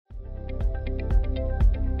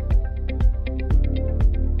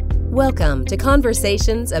Welcome to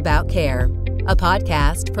Conversations About Care, a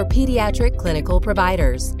podcast for pediatric clinical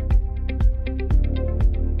providers.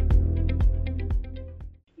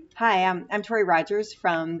 Hi, I'm Tori Rogers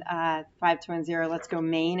from 5210 Let's Go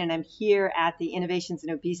Maine, and I'm here at the Innovations in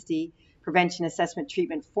Obesity Prevention Assessment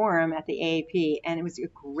Treatment Forum at the AAP, and it was a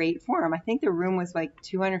great forum. I think the room was like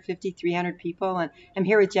 250, 300 people, and I'm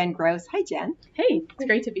here with Jen Gross. Hi, Jen. Hey, it's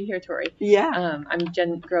great to be here, Tori. Yeah. I'm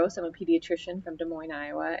Jen Gross. I'm a pediatrician from Des Moines,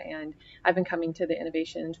 Iowa, and I've been coming to the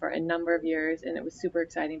Innovations for a number of years, and it was super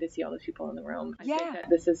exciting to see all those people in the room. I think that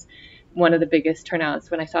this is one of the biggest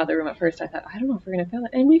turnouts. When I saw the room at first, I thought, I don't know if we're going to fill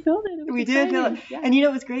it, and we filled it. We did fill it. Yeah. And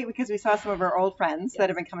it was great because we saw some of our old friends that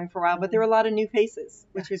have been coming for a while, but there were a lot of new faces,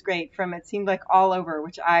 which was great. It seemed like all over,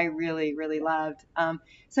 which I really, really loved.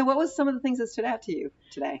 So what was some of the things that stood out to you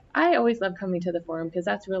today? I always love coming to the forum because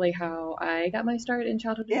that's really how I got my start in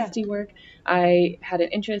childhood obesity work. I had an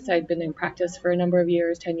interest. I'd been in practice for a number of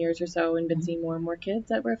years, 10 years or so, and been seeing more and more kids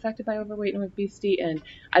that were affected by overweight and obesity, and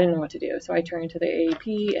I didn't know what to do. So I turned to the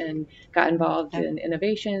AAP and got involved in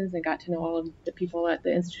innovations and got to know all of the people at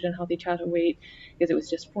the Institute on Healthy Childhood Weight because it was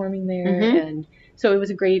just forming there. And so it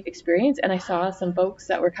was a great experience, and I saw some folks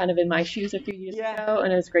that were kind of in my shoes a few years ago,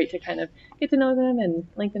 and it was great to kind of get to know them and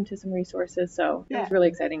link them to some resources. So it was really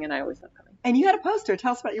exciting, and I always love coming. And you had a poster.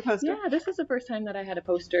 Tell us about your poster. Yeah, this was the first time that I had a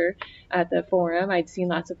poster at the forum. I'd seen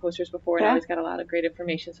lots of posters before, and I always got a lot of great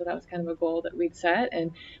information, so that was kind of a goal that we'd set.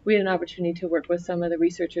 And we had an opportunity to work with some of the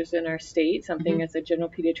researchers in our state, something as a general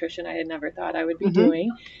pediatrician I had never thought I would be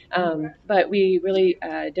doing. But we really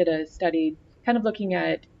did a study kind of looking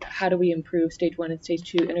at how do we improve stage 1 and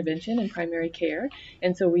stage 2 intervention in primary care.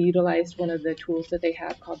 And so we utilized one of the tools that they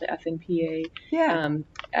have called the FNPA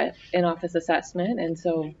in-office assessment. And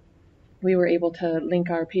so we were able to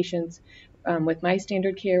link our patients with my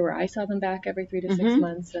standard care where I saw them back every 3 to 6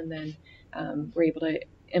 months. And then we're able to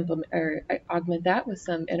implement or augment that with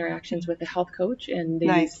some interactions with a health coach, and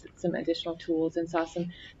they used some additional tools and saw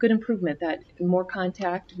some good improvement. That more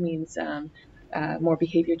contact means more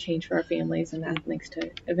behavior change for our families, and that links to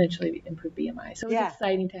eventually improve BMI. So it's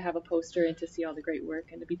exciting to have a poster and to see all the great work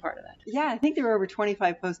and to be part of that. Yeah, I think there were over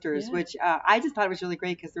 25 posters, which I just thought was really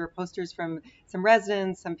great because there were posters from some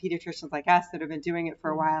residents, some pediatricians like us that have been doing it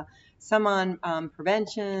for a while, some on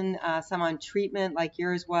prevention, some on treatment like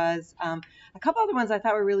yours was. A couple other ones I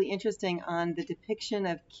thought were really interesting on the depiction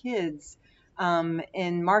of kids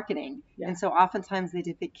in marketing. And so oftentimes they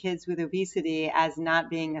depict kids with obesity as not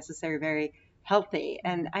being necessarily very healthy.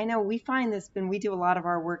 And I know we find this when we do a lot of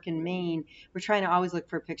our work in Maine. We're trying to always look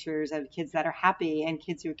for pictures of kids that are happy and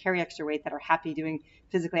kids who carry extra weight that are happy doing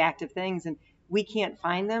physically active things. And we can't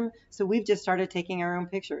find them. So we've just started taking our own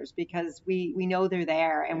pictures because we know they're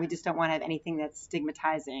there, and we just don't want to have anything that's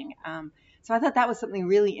stigmatizing. So I thought that was something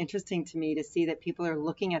really interesting to me to see that people are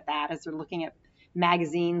looking at that as they're looking at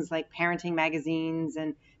magazines like parenting magazines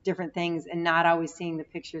and different things, and not always seeing the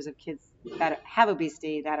pictures of kids that have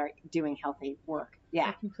obesity that are doing healthy work.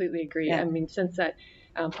 I completely agree. I mean, since that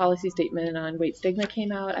policy statement on weight stigma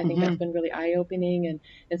came out, I think that's been really eye-opening,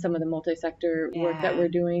 and some of the multi-sector work that we're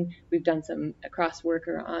doing, we've done some cross work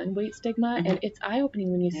on weight stigma, and it's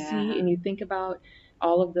eye-opening when you see and you think about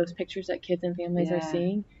all of those pictures that kids and families are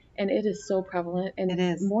seeing. And it is so prevalent, and it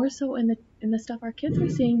is more so in the stuff our kids are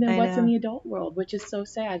seeing than what's in the adult world, which is so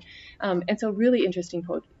sad. And so really interesting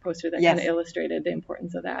poster that kind of illustrated the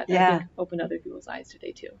importance of that. I think opened other people's eyes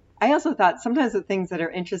today too. I also thought sometimes the things that are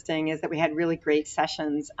interesting is that we had really great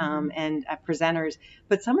sessions and presenters,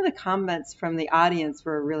 but some of the comments from the audience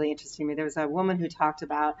were really interesting to me. There was a woman who talked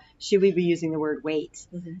about, should we be using the word weight,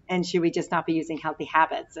 and should we just not be using healthy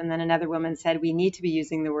habits? And then another woman said, we need to be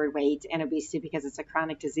using the word weight and obesity because it's a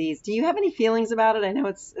chronic disease. Do you have any feelings about it? I know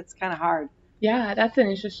it's kind of hard. Yeah, that's an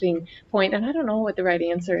interesting point, and I don't know what the right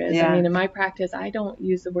answer is. I mean, in my practice, I don't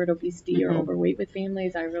use the word obesity or overweight with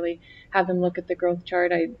families. I really have them look at the growth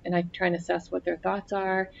chart, and I try and assess what their thoughts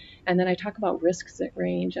are, and then I talk about risks at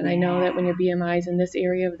range. And I know that when your BMI is in this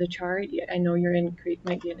area of the chart, I know you're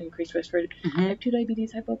might be an increased risk for type 2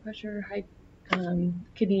 diabetes, high blood pressure, high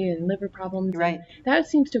kidney and liver problems. That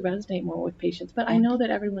seems to resonate more with patients, but I know that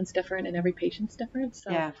everyone's different and every patient's different, so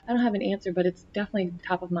I don't have an answer, but it's definitely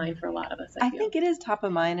top of mind for a lot of us. I think it is top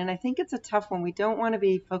of mind, and I think it's a tough one. We don't want to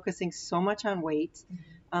be focusing so much on weight,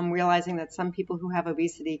 realizing that some people who have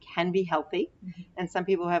obesity can be healthy, and some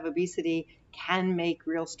people who have obesity can make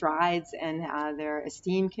real strides, and their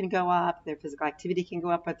esteem can go up, their physical activity can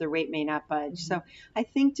go up, but their weight may not budge. So I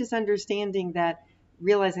think just understanding that,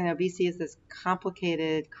 realizing that obesity is this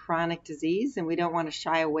complicated chronic disease, and we don't want to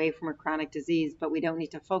shy away from a chronic disease, but we don't need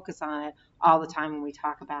to focus on it all the time when we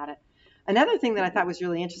talk about it. Another thing that I thought was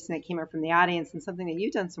really interesting that came up from the audience, and something that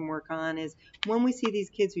you've done some work on, is when we see these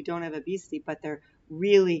kids who don't have obesity, but they're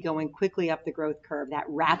really going quickly up the growth curve, that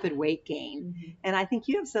rapid weight gain. Mm-hmm. And I think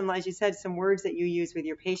you have some, as you said, some words that you use with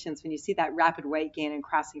your patients when you see that rapid weight gain and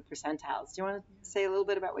crossing percentiles. Do you want to say a little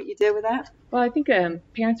bit about what you did with that? Well, I think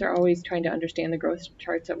parents are always trying to understand the growth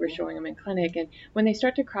charts that we're showing them in clinic. And when they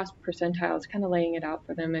start to cross percentiles, kind of laying it out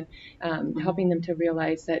for them and helping them to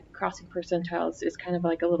realize that crossing percentiles is kind of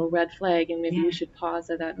like a little red flag, and maybe we should pause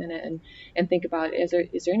at that minute and think about, is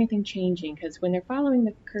there anything changing? Because when they're following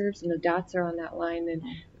the curves and the dots are on that line, then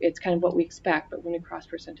it's kind of what we expect. But when we cross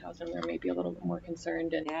percentiles, then we're maybe a little bit more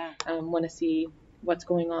concerned and want to see what's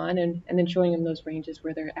going on, and then showing them those ranges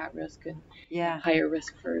where they're at risk and higher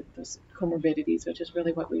risk for those comorbidities, which is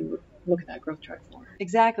really what we look at that growth chart for.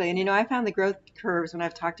 Exactly. And, I found the growth curves when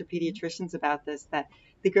I've talked to pediatricians about this, that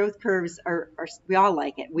the growth curves are we all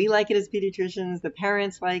like it. We like it as pediatricians. The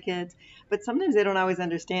parents like it. But sometimes they don't always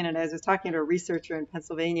understand it. I was talking to a researcher in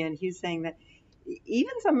Pennsylvania, and he was saying that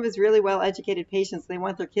even some of his really well-educated patients, they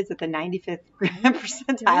want their kids at the 95th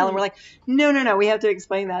percentile. And we're like, no, we have to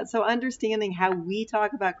explain that. So understanding how we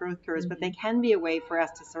talk about growth curves, but they can be a way for us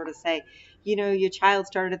to sort of say, your child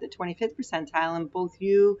started at the 25th percentile, and both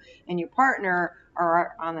you and your partner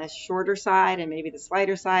are on the shorter side and maybe the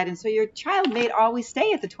slighter side. And so your child may always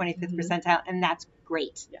stay at the 25th percentile, and that's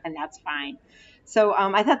great, and that's fine. So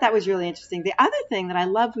I thought that was really interesting. The other thing that I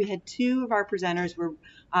loved, we had two of our presenters were,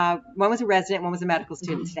 one was a resident, one was a medical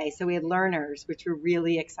student today. So we had learners, which were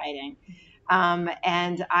really exciting.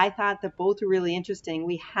 And I thought that both were really interesting.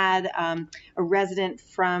 We had a resident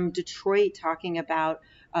from Detroit talking about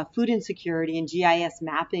food insecurity and GIS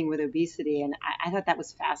mapping with obesity. And I thought that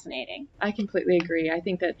was fascinating. I completely agree. I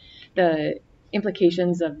think that the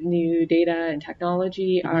implications of new data and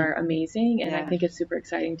technology are amazing, and I think it's super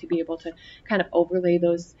exciting to be able to kind of overlay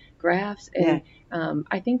those graphs, and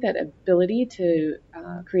I think that ability to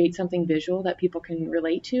create something visual that people can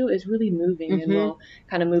relate to is really moving and will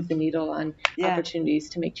kind of move the needle on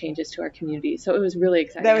opportunities to make changes to our community. So it was really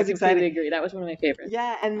exciting. That was exciting. I completely agree. That was one of my favorites.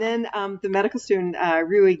 Yeah, and then the medical student,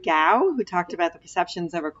 Rui Gao, who talked about the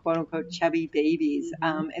perceptions of our quote-unquote chubby babies.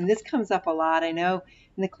 And this comes up a lot. I know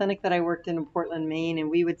in the clinic that I worked in Portland, Maine, and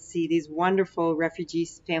we would see these wonderful refugee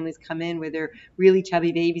families come in with their really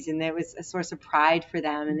chubby babies, and there was a source of pride for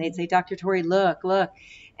them. And they'd say, Dr. Torrey, look.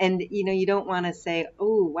 And, you don't want to say,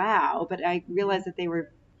 oh, wow. But I realized that they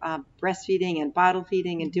were breastfeeding and bottle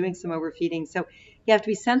feeding and doing some overfeeding. So you have to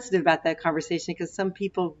be sensitive about that conversation, because some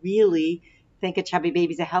people really think a chubby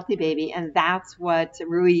baby is a healthy baby. And that's what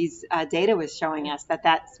Rui's data was showing us,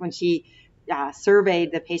 that's when she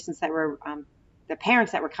surveyed the patients that were the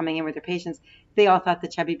parents that were coming in with their patients, they all thought the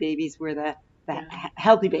chubby babies were the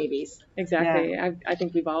healthy babies. Exactly. Yeah. I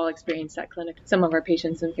think we've all experienced that clinic, some of our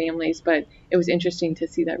patients and families, but it was interesting to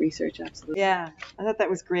see that research. Absolutely. Yeah, I thought that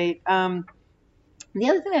was great. The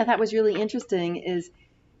other thing I thought was really interesting is,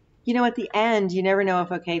 at the end, you never know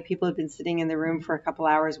if, people have been sitting in the room for a couple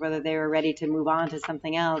hours, whether they were ready to move on to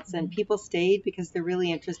something else. And people stayed because they're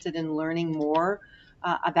really interested in learning more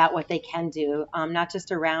about what they can do, not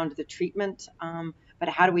just around the treatment, but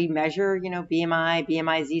how do we measure,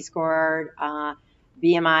 BMI Z-score,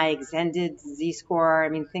 BMI extended Z-score,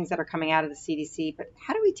 things that are coming out of the CDC. But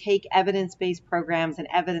how do we take evidence-based programs and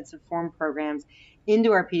evidence-informed programs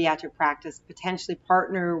into our pediatric practice, potentially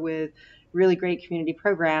partner with really great community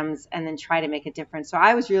programs, and then try to make a difference? So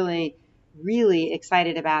I was really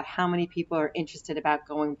excited about how many people are interested about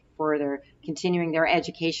going further, continuing their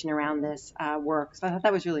education around this work. So I thought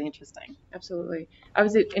that was really interesting. Absolutely. I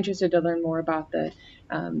was interested to learn more about the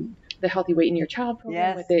Healthy Weight in Your Child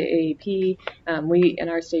program with the AAP. We in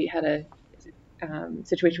our state had a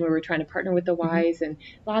situation where we're trying to partner with the WISE, and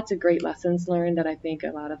lots of great lessons learned that I think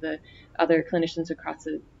a lot of the other clinicians across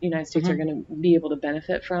the United States are going to be able to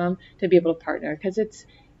benefit from, to be able to partner, because it's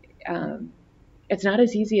not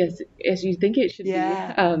as easy as you think it should be.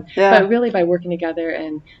 But really by working together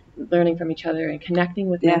and learning from each other and connecting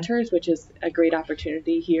with mentors, which is a great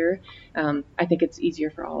opportunity here, I think it's easier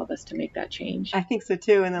for all of us to make that change. I think so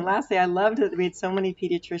too. And then lastly, I loved that we had so many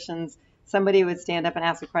pediatricians. Somebody would stand up and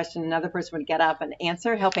ask a question, another person would get up and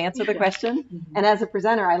help answer the question. And as a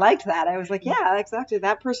presenter, I liked that. I was like, yeah, exactly.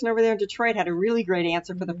 That person over there in Detroit had a really great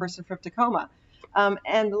answer for the person from Tacoma.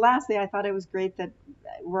 And lastly, I thought it was great that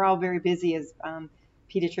we're all very busy as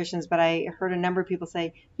pediatricians, but I heard a number of people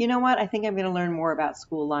say, you know what, I think I'm going to learn more about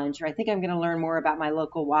school lunch, or I think I'm going to learn more about my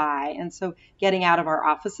local Y. And so getting out of our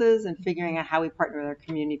offices and figuring out how we partner with our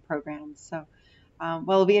community programs. So,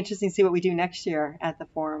 it'll be interesting to see what we do next year at the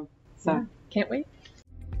forum. So can't wait.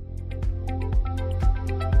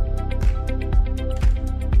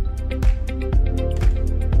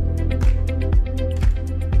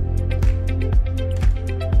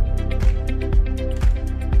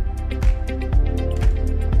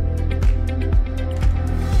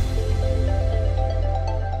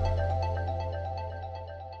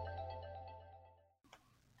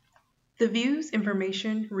 The views,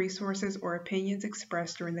 information, resources, or opinions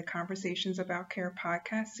expressed during the Conversations About Care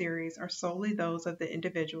podcast series are solely those of the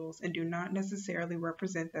individuals and do not necessarily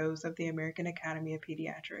represent those of the American Academy of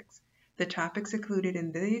Pediatrics. The topics included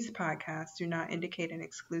in these podcasts do not indicate an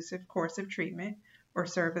exclusive course of treatment or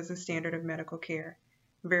serve as a standard of medical care.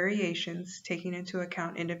 Variations, taking into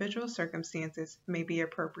account individual circumstances, may be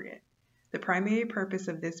appropriate. The primary purpose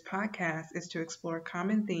of this podcast is to explore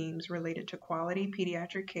common themes related to quality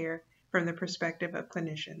pediatric care from the perspective of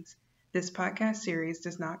clinicians. This podcast series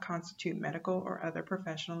does not constitute medical or other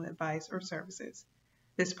professional advice or services.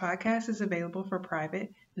 This podcast is available for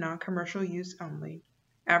private, non-commercial use only.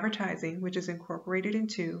 Advertising, which is incorporated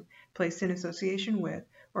into, placed in association with,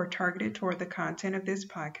 or targeted toward the content of this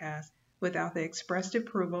podcast without the expressed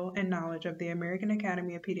approval and knowledge of the American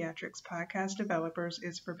Academy of Pediatrics podcast developers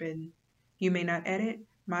is forbidden. You may not edit,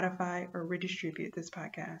 modify, or redistribute this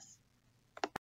podcast.